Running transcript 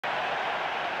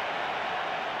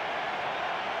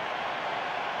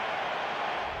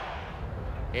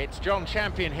It's John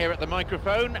Champion here at the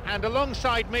microphone, and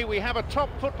alongside me we have a top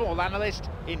football analyst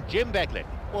in Jim Beglin.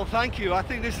 Well, thank you. I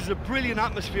think this is a brilliant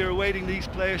atmosphere awaiting these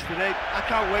players today. I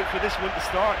can't wait for this one to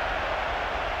start.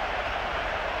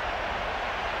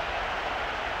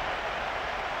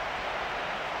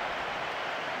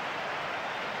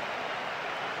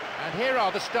 And here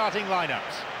are the starting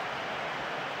lineups.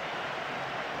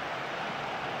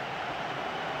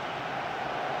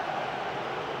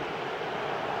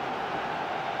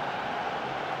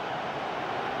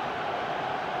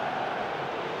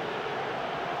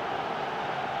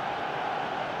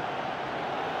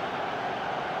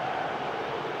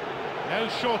 No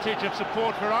shortage of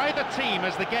support for either team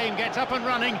as the game gets up and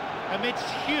running amidst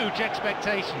huge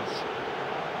expectations.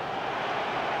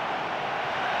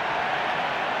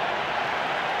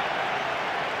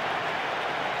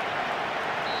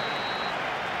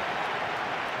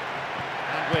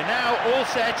 And we're now all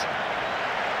set.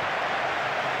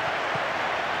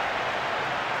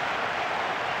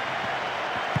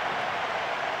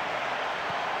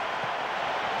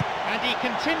 And he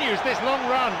continues this long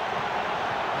run.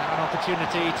 An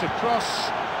opportunity to cross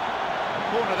the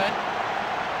corner then.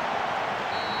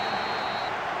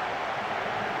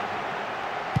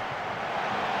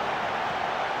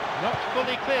 Not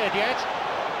fully cleared yet.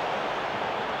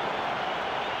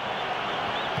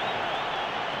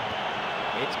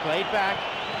 It's played back.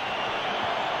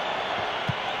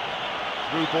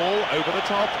 Through ball over the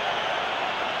top.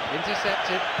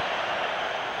 Intercepted.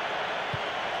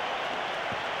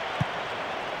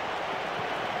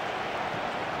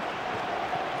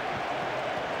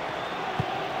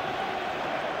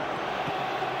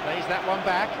 Plays that one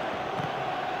back.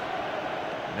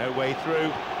 No way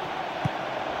through.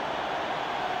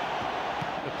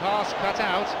 The pass cut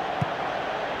out.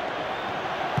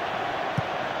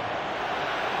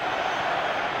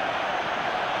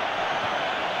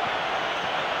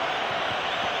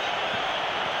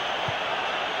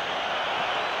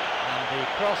 And the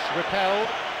cross repelled.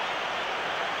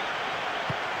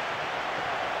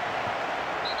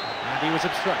 And he was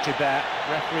obstructed there.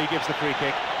 Referee gives the free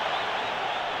kick.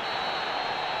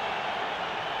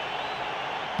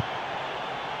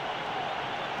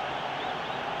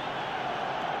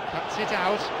 Cuts it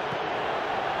out.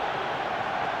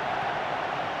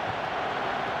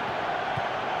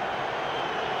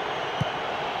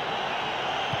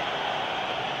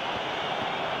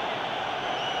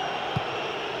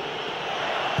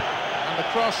 And the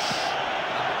cross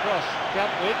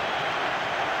dealt with.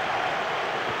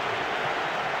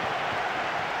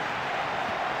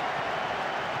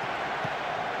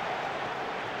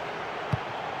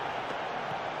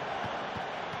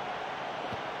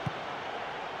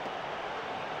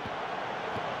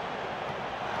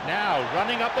 Now,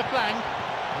 running up the flank.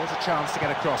 Here's a chance to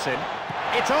get a cross in.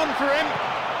 It's on for him.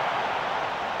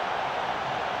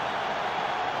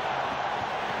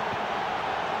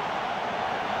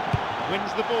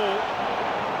 Wins the ball.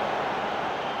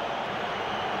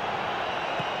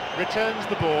 Returns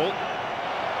the ball.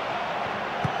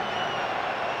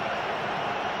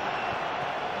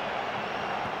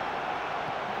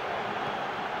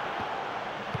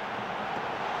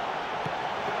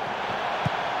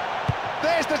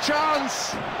 There's the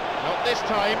chance! Not this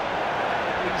time.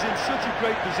 He's in such a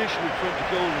great position in front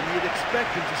of goal, and you'd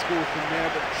expect him to score from there,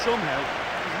 but somehow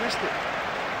he's missed it.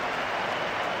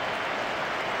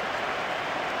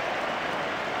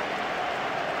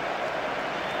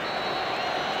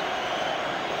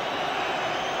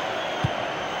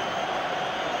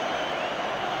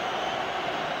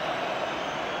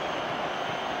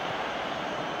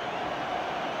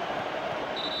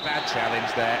 Bad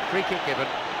challenge there. Free kick given.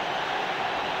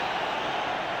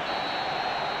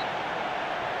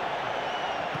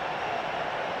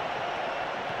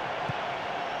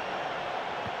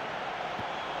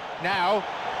 Now,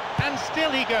 and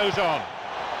still he goes on.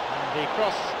 And the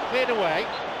cross cleared away.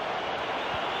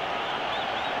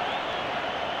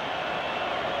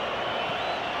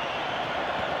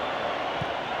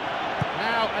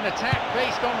 Now an attack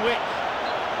based on width.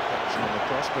 Action on the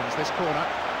cross brings this corner.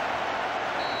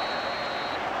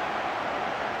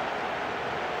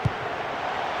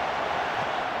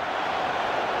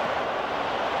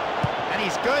 And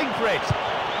he's going for it.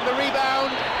 And the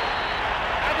rebound.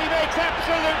 And he makes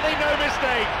absolutely no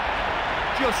mistake.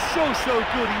 Just so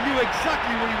good. He knew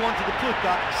exactly where he wanted to put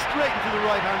that, straight into the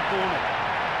right-hand corner.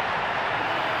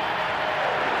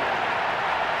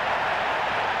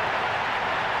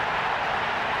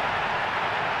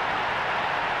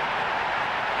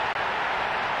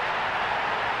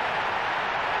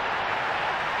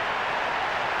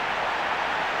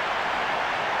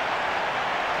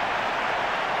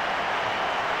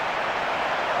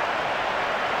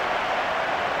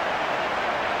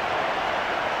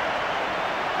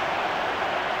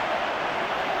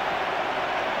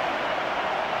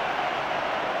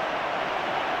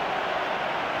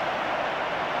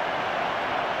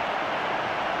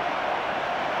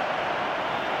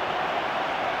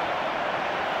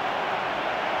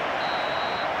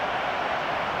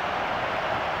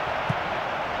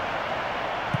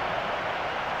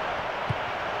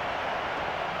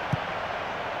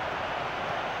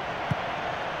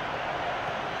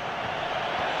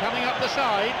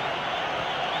 side.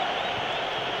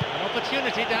 An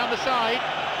opportunity down the side.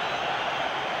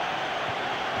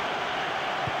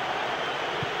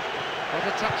 Got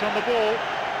a touch on the ball.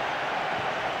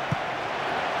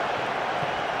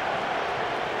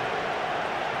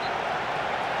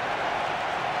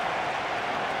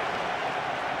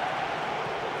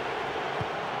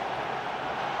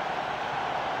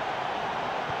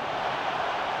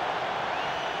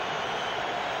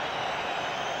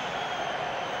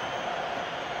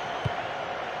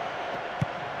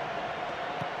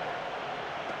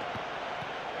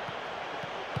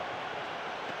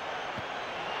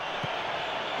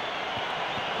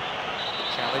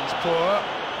 Challenge poor,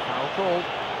 foul called.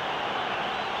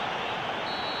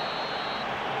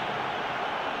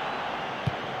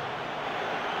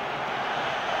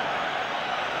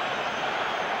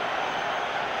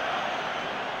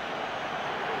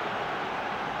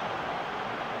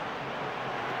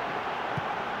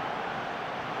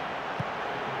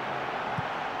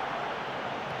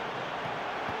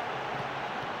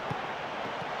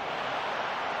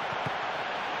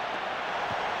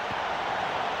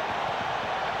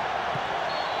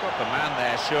 Got the man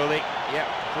there, surely. Yep,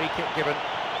 free kick given.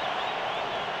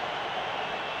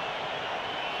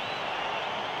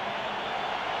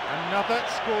 Another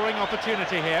scoring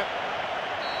opportunity here.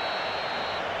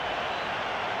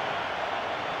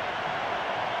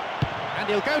 And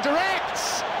he'll go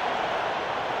direct!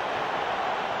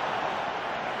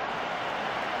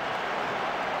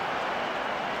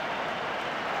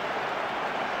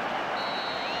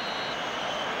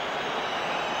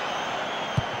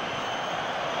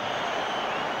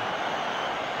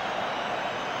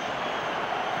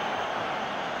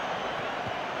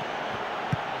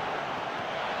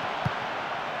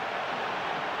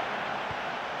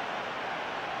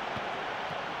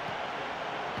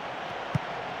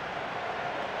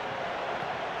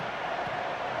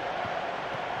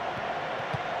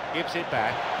 Gives it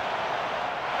back.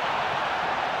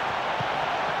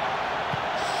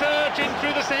 Surging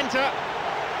through the centre.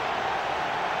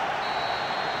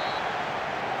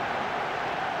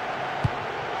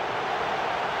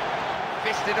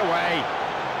 Fisted away.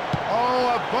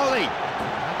 Oh, a volley.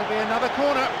 That'll be another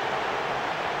corner.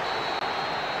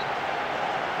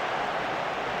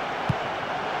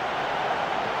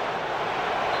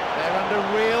 They're under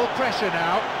real pressure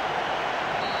now.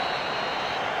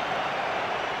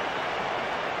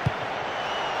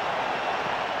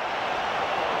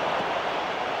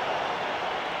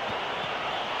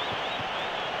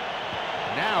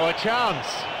 Now a chance.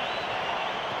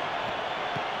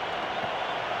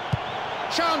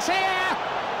 Chance here!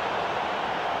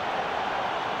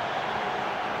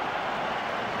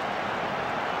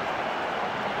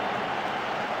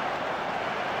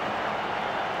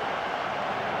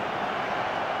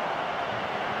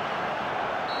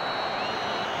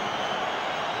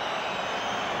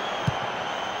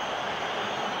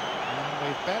 And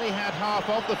we've barely had half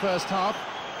of the first half.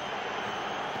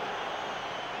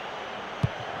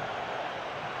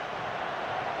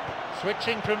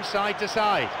 Switching from side to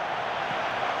side.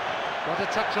 Got a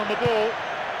touch on the ball.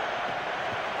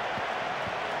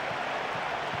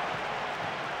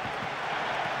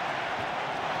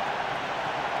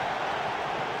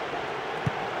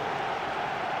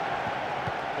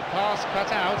 The pass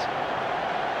cut out.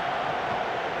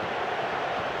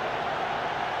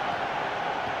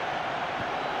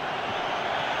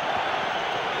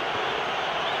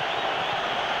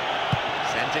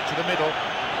 Sends it to the middle.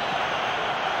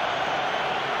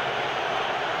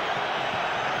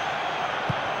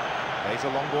 Plays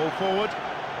a long ball forward.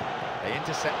 They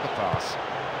intercept the pass.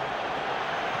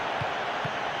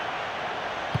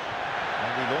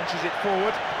 And he launches it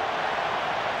forward.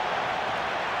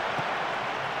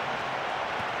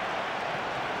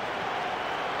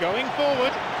 Going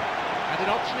forward. And an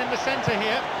option in the centre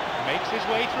here. Makes his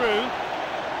way through.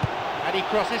 And he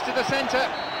crosses to the centre.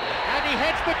 And he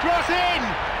heads the cross in!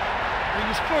 He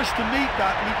was first to meet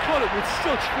that and he cut it with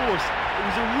such force. It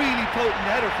was a really potent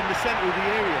header from the centre of the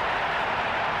area.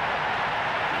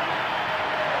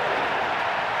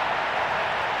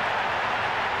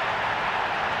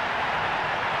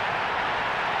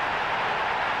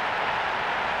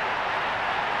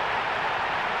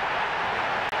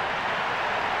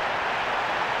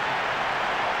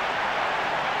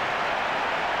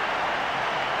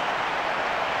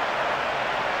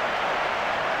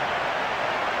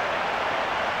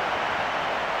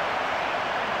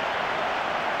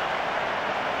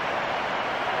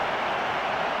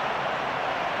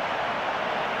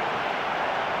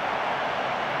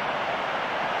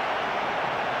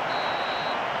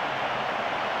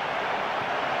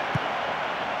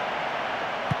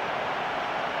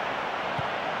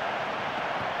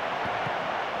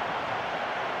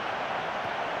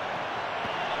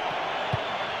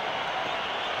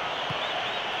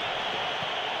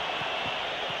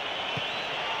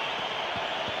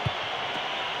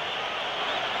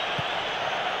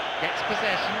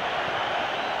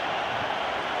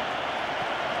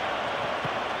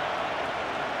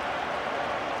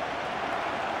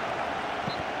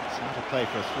 play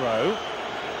for a throw.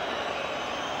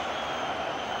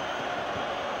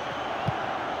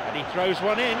 And he throws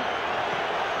one in.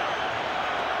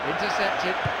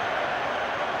 Intercepted.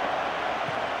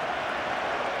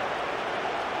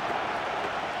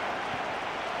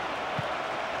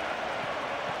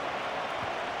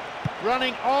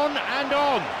 Running on and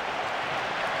on.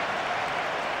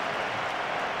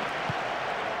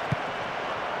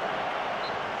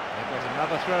 They've got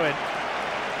another throw in.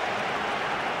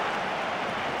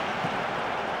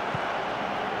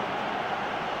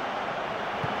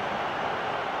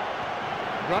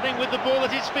 Running with the ball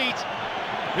at his feet.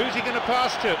 Who's he going to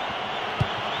pass to?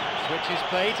 Switches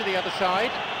play to the other side.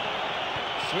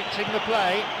 Switching the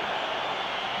play.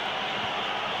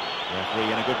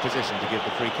 Referee in a good position to give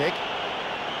the free kick.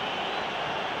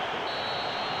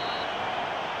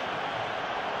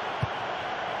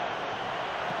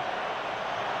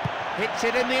 Hits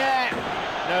it in the air.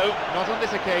 No, not on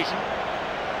this occasion.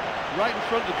 Right in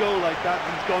front of the goal like that,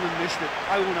 he's gone and missed it.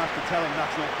 I won't have to tell him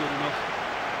that's not good enough.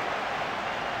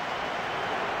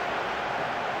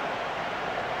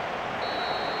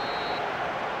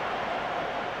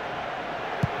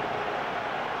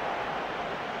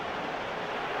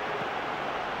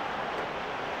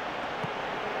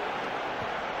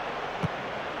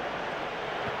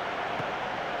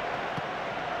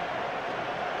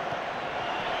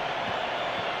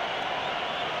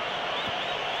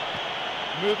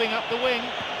 Moving up the wing.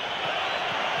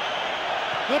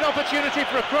 Good opportunity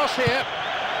for a cross here.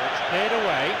 It's cleared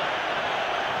away.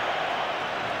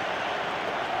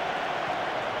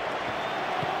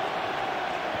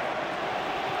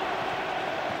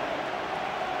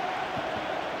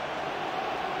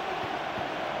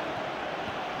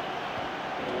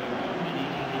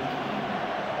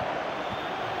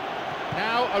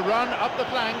 Now a run up the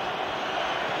flank.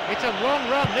 It's a long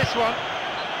run, this one.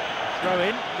 Throw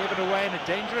in, given away in a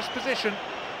dangerous position.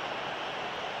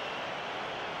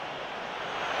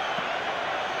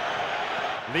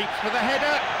 Leaps for the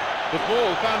header. The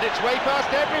ball found its way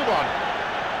past everyone.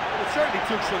 Well, it certainly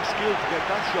took some skill to get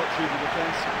that shot through the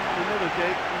defence. Another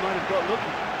day, he might have got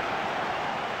lucky.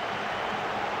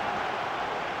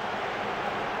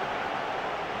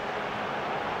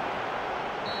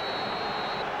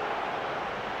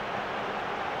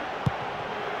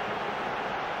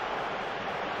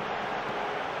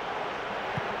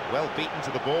 Well beaten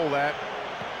to the ball there.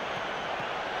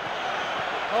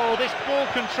 Oh, this ball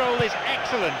control is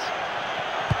excellent.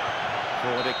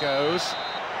 Forward it goes.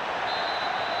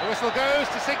 The whistle goes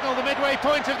to signal the midway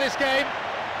point of this game.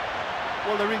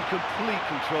 Well, they're in complete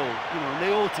control, you know, and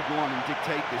they ought to go on and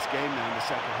dictate this game now in the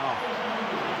second half.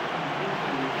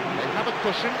 They have a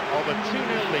cushion of a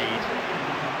 2-0 lead.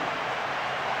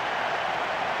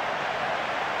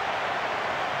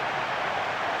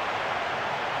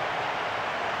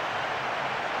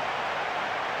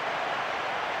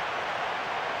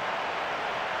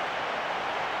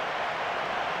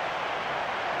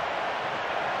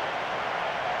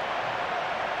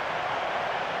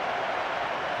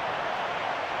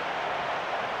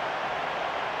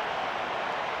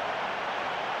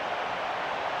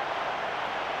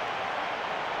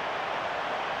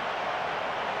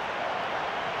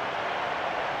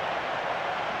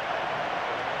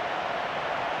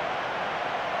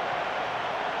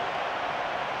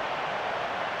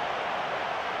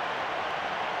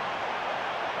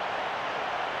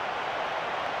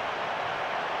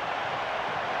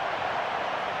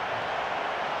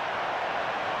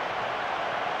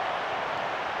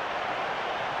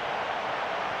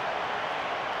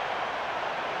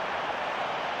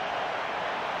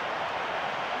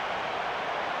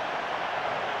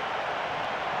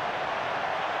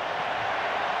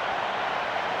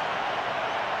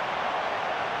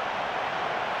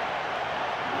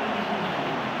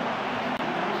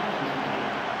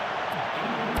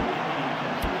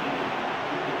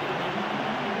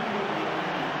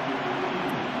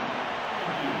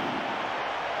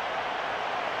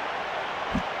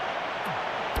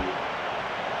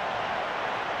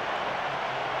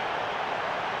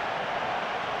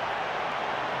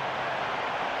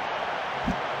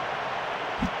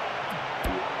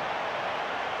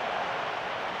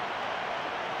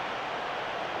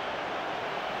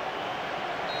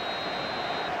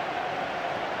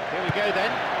 Here we go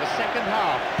then, the second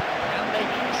half. Can they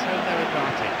press home their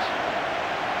advantage?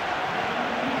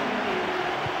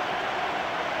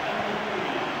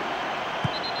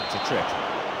 It's a trick.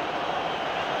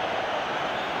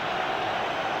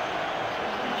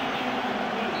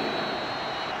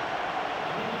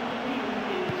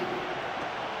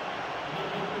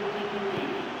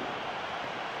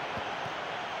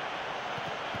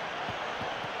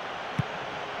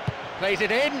 Plays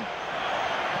it in. And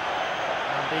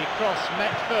the cross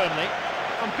met firmly.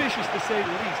 Ambitious to say the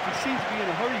least. He seems to be in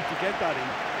a hurry to get that in.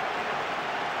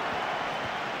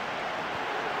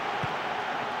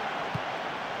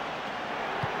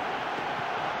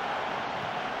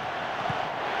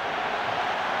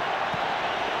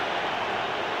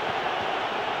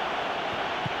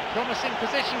 Promising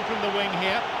position from the wing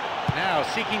here. Now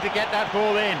seeking to get that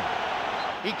ball in.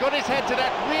 He got his head to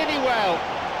that really well.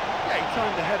 Yeah, he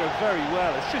timed the header very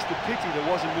well. It's just a pity there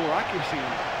wasn't more accuracy in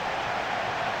it.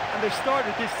 And they've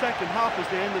started this second half as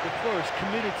they ended the first,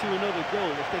 committed to another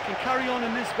goal. If they can carry on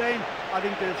in this vein, I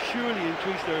think they'll surely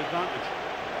increase their advantage.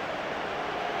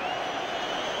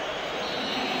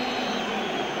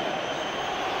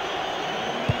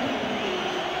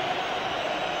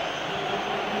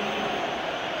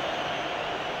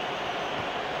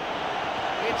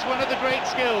 It's one of the great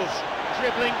skills.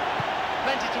 Dribbling,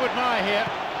 plenty to admire here.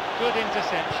 Good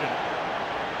interception.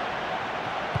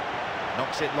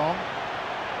 Knocks it long.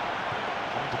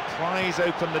 Trying to prise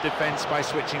open the defence by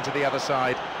switching to the other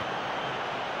side.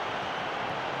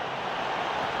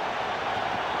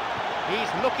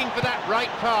 He's looking for that right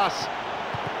pass.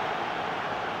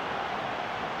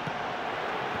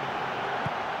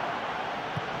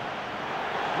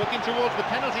 Looking towards the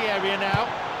penalty area now,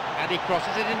 and he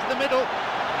crosses it into the middle.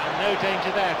 And no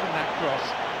danger there from that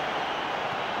cross.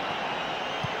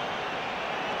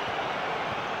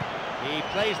 He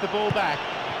plays the ball back.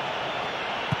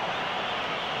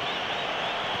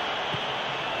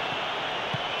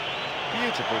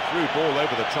 Beautiful through ball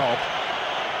over the top.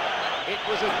 It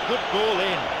was a good ball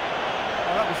in.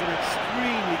 Well, that was an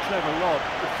extremely clever lob.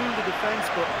 It fooled the defence,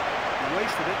 but he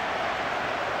wasted it.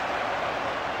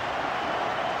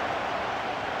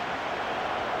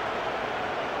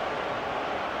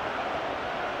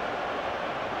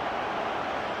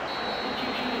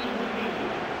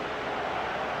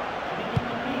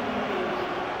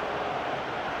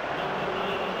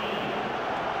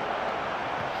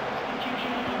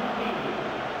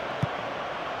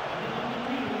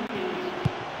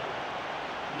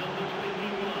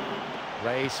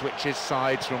 Play switches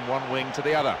sides from one wing to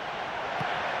the other.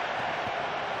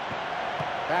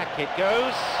 Back it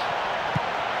goes.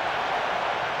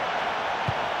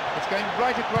 It's going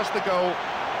right across the goal.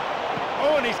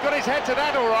 Oh, and he's got his head to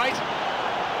that all right.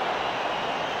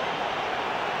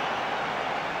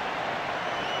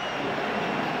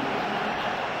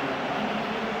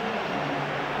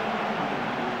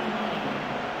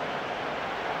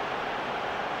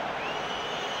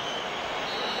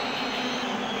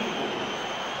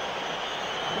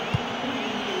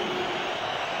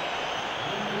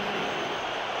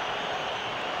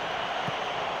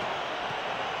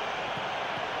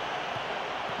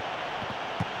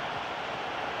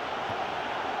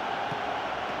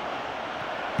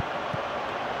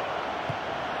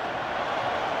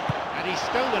 And he's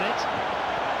stolen it.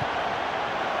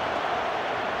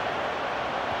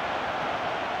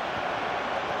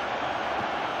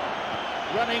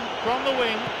 Running from the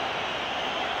wing.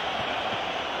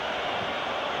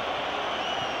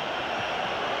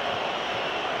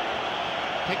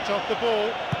 Picked off the ball.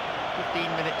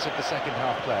 15 minutes of the second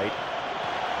half played.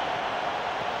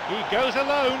 He goes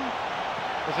alone.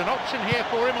 There's an option here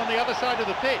for him on the other side of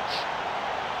the pitch.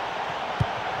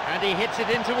 And he hits it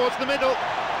in towards the middle.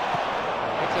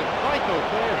 It's a vital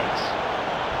clearance.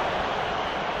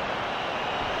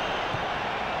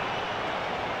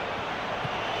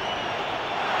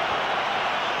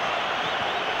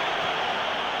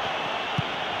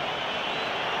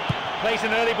 Plays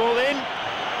an early ball in.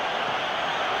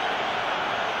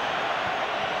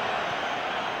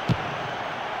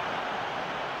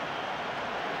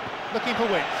 Looking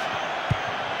for width.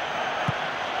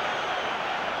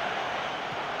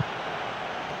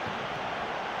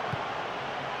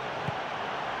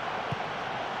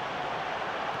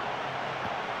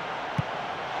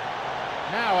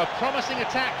 Now a promising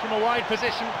attack from a wide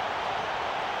position.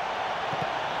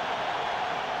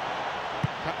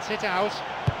 Cuts it out.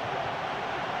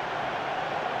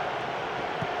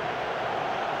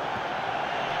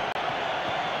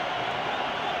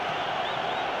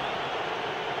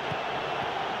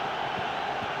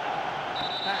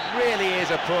 That really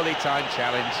is a poorly timed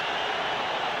challenge.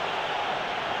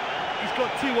 He's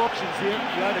got two options here.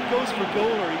 He either goes for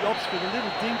goal or he opts for the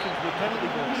little dink into the penalty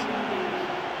box.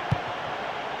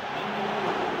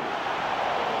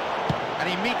 And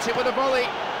he meets it with a volley.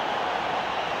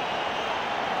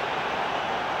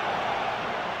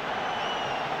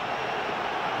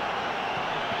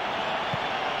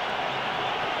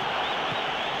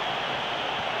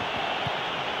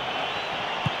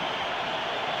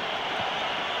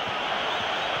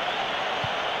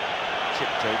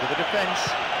 defence.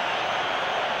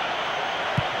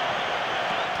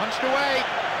 Punched away.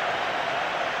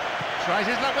 Tries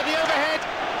his luck with the overhead.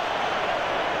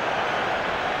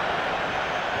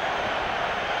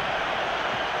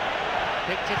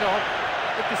 Picked it off.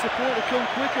 If the support had come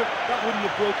quicker, that wouldn't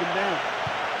have broken down.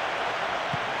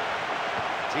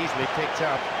 It's easily picked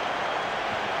up.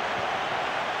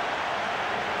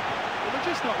 Well, they're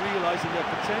just not realising their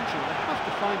potential. They have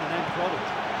to find an end product.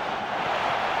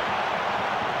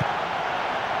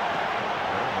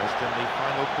 Almost in the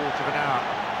final quarter of an hour.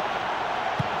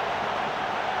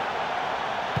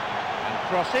 And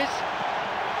crosses.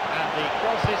 And the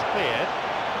cross is cleared.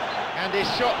 And his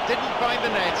shot didn't find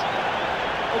the net.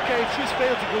 Okay, it's just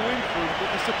failed to go in for him, but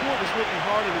the support is working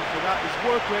hard on him for that. His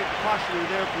work rate and passion are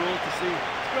there for all to see.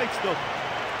 It's great stuff.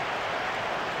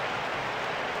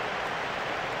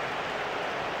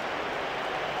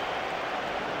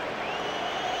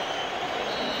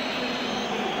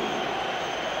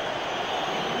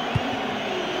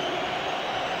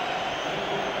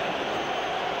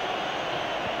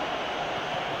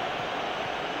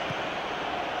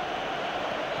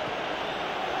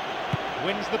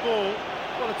 Wins the ball.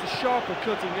 Well, it's a sharper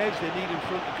cutting edge they need in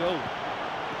front of goal.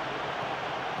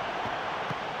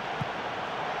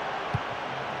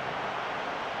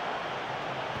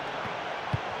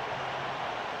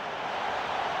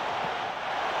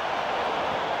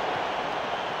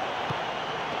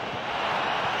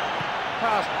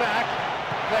 Passed back,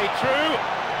 played through,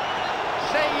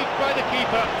 saved by the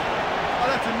keeper. Oh,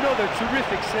 that's another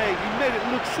terrific save. He made it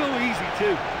look so easy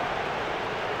too.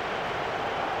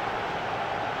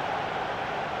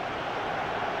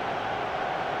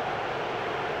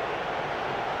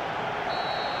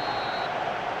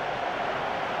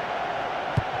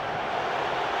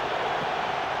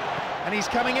 And he's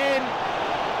coming in.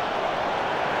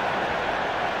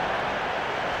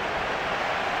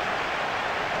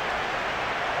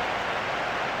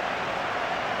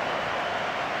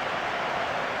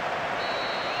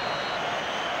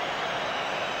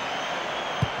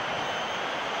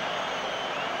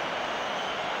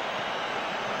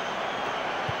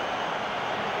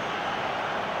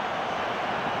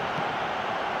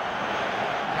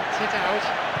 Cuts it out.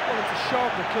 Well, it's a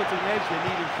sharper cutting edge they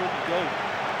need in front of goal.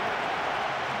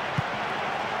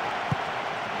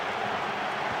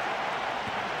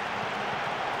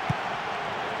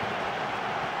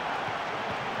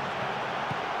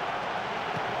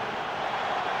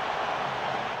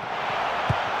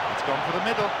 Gone for the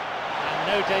middle, and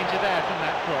no danger there from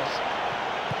that cross.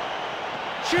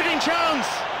 Shooting chance!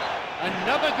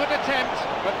 Another good attempt,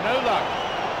 but no luck.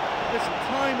 Listen,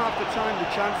 time after time the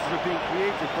chances are being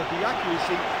created, but the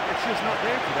accuracy, it's just not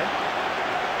there today.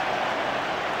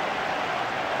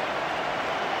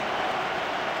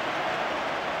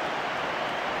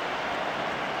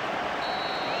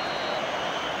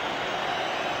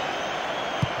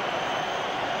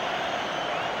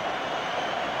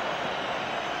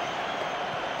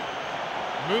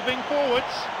 Moving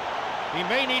forwards, he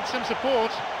may need some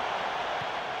support.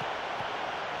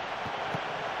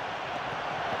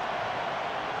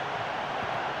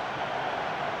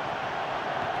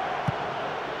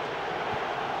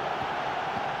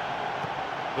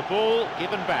 The ball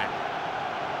given back.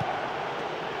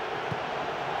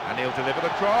 And he'll deliver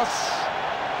the cross.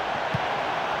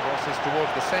 Crosses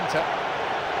towards the centre.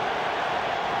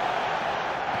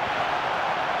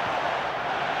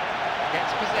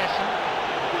 Gets possession.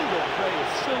 Play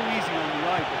is so easy on the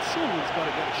eye, but someone's got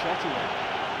to get a shot away.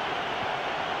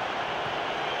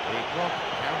 The clock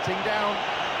counting down.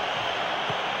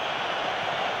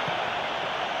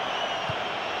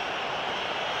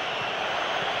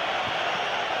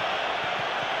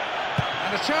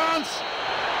 And a chance!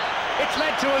 It's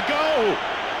led to a goal!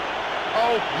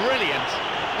 Oh, brilliant!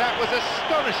 That was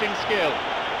astonishing skill.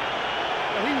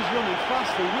 Well, he was running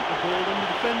faster with the ball than the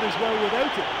defenders were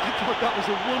without it. I thought that was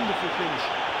a wonderful finish.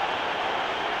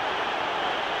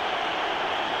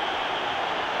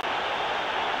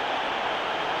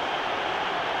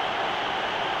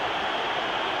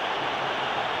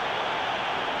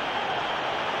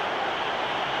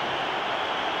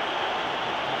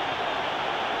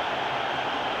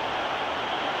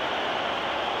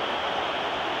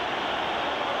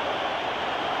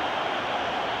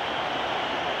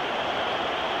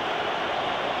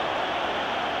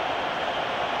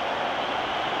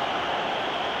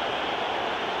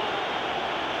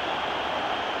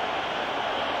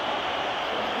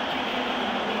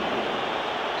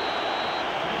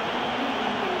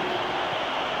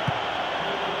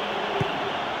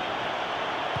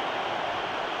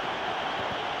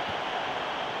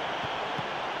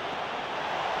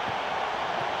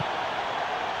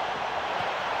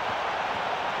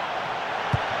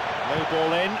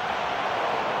 ball in.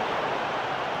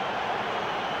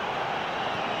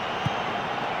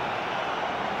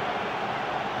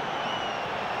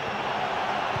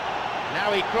 Now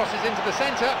he crosses into the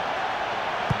centre.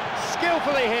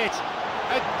 Skillfully hit.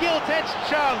 A gilt-edged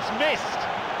chance missed.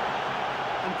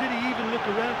 And did he even look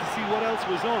around to see what else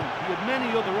was on? He had many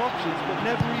other options, but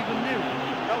never even knew.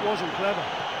 That wasn't clever.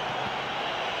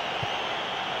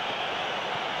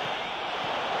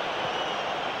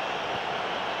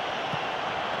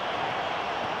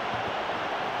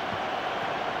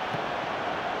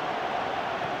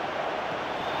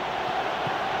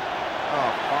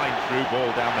 Oh, fine through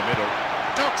ball down the middle.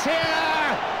 Knocks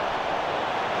here!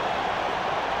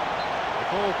 The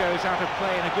ball goes out of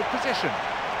play in a good position.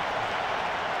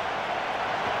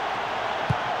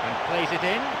 Plays it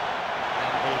in,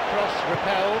 and the cross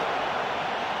repelled.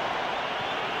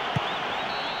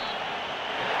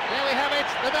 There we have it,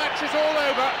 the match is all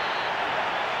over.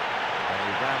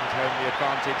 They rammed home the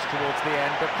advantage towards the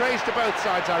end, but praise to both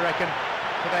sides, I reckon,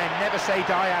 for their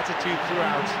never-say-die attitude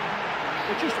throughout.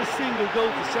 Well, just a single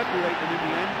goal to separate them in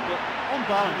the end, but on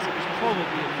balance it was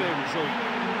probably a fair result.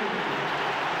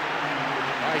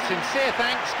 My sincere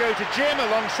thanks go to Jim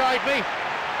alongside me,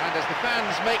 and as the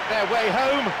fans make their way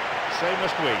home, so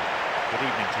must we. Good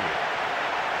evening to you.